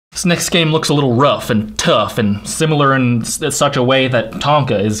This next game looks a little rough and tough and similar in such a way that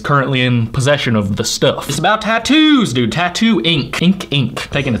Tonka is currently in possession of the stuff. It's about tattoos, dude. Tattoo ink. Ink.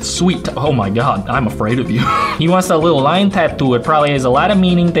 Taking it sweet. Oh my god, I'm afraid of you. He wants a little line tattoo. It probably has a lot of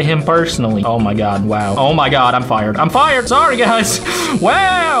meaning to him personally. Oh my god, wow. Oh my god, I'm fired. I'm fired. Sorry, guys.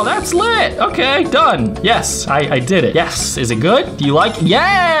 Wow, that's lit. Okay, done. Yes, I did it. Yes. Is it good? Do you like it?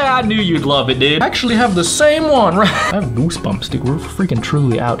 Yeah, I knew you'd love it, dude. I actually have the same one. I have goosebumps, dude. We're freaking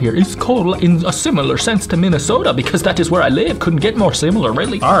truly out here. It's cold in a similar sense to Minnesota because that is where I live. Couldn't get more similar,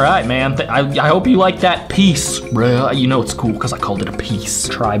 really. All right, man. I hope you like that piece, bro. You know it's cool because I called it a piece.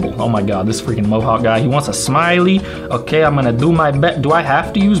 Tribal. Oh my god, this freaking Mohawk guy. He wants a smiley. Okay, I'm gonna do my best. Do I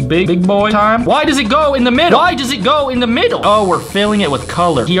have to use big boy time? Why does it go in the middle? Why does it go in the middle? Oh, we're filling it with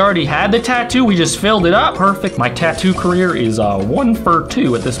color. He already had the tattoo. We just filled it up. Perfect. My tattoo career is 1 for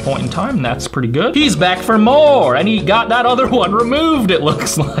 2 at this point in time. That's pretty good. He's back for more, and he got that other one removed, it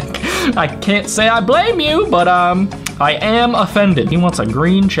looks like. I can't say I blame you, but I am offended. He wants a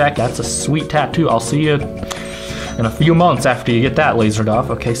green check. That's a sweet tattoo. I'll see you in a few months after you get that lasered off.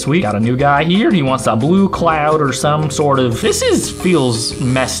 Okay, sweet. Got a new guy here. He wants a blue cloud or some sort of... feels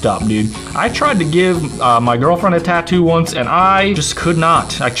messed up, dude. I tried to give my girlfriend a tattoo once, and I just could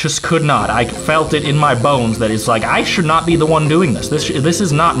not. I felt it in my bones that it's like, I should not be the one doing this. This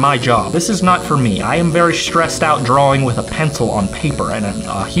is not my job. This is not for me. I am very stressed out drawing with a pencil on paper, and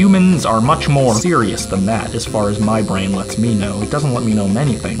humans are much more serious than that, as far as my brain lets me know. It doesn't let me know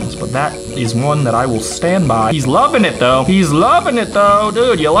many things, but that is one that I will stand by. He's loving it though. He's loving it though.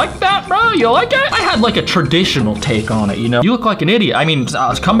 Dude, you like that, bro? You like it? I had like a traditional take on it, you know? You look like an idiot. I mean,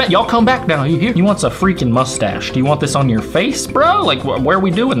 come back. Y'all come back now. You hear? He wants a freaking mustache. Do you want this on your face, bro? Like, where are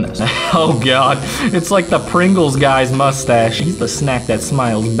we doing this? Oh god. It's like the Pringles guy's mustache. He's the snack that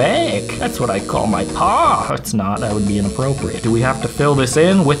smiles back. That's what I call my paw. It's not. That would be inappropriate. Do we have to fill this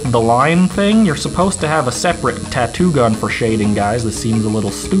in with the line thing? You're supposed to have a separate tattoo gun for shading, guys. This seems a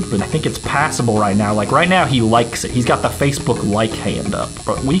little stupid. I think it's passable right now. Like, right now, he likes it. He's got the Facebook like hand up,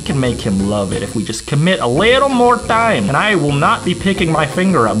 but we can make him love it if we just commit a little more time. And I will not be picking my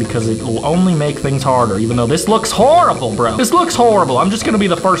finger up because it will only make things harder, even though this looks horrible, bro. This looks horrible. I'm just gonna be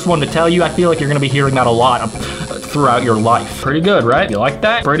the first one to tell you. I feel like you're gonna be hearing that a lot throughout your life. Pretty good, right? You like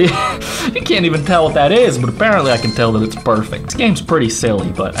that? Pretty. You can't even tell what that is, but apparently I can tell that it's perfect. This game's pretty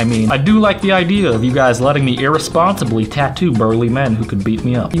silly, but I mean, I do like the idea of you guys letting me irresponsibly tattoo burly men who could beat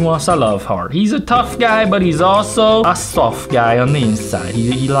me up. He wants a love heart. He's a tough guy, but he's also a soft guy on the inside.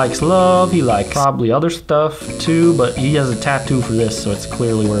 He likes love. He likes probably other stuff too, but he has a tattoo for this, so it's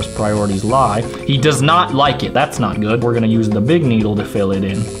clearly where his priorities lie. He does not like it. That's not good. We're gonna use the big needle to fill it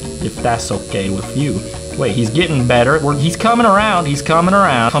in, if that's okay with you. Wait, he's getting better. He's coming around. He's coming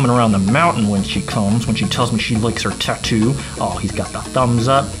around. Coming around the mountain when she comes, when she tells me she likes her tattoo. Oh, he's got the thumbs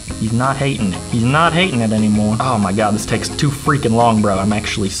up. He's not hating it. He's not hating it anymore. Oh my god, this takes too freaking long, bro. I'm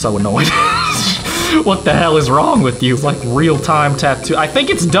actually so annoyed. What the hell is wrong with you? It's like real-time tattoo. I think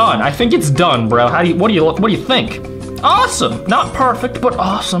it's done. I think it's done, bro. What do you think? Awesome. Not perfect, but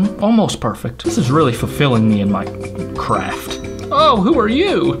awesome. Almost perfect. This is really fulfilling me in my craft. Oh, who are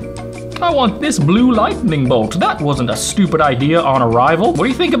you? I want this blue lightning bolt. That wasn't a stupid idea on arrival. What do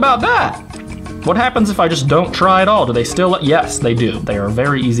you think about that? What happens if I just don't try at all? Do they still? Yes, they do. They are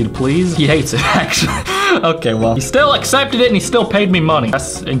very easy to please. He hates it, actually. Okay, well, he still accepted it and he still paid me money.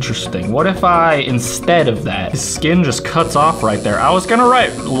 That's interesting. What if I, instead of that, his skin just cuts off right there? I was gonna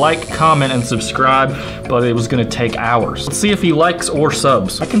write like, comment, and subscribe, but it was gonna take hours. Let's see if he likes or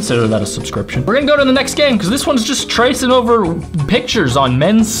subs. I consider that a subscription. We're gonna go to the next game because this one's just tracing over pictures on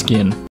men's skin.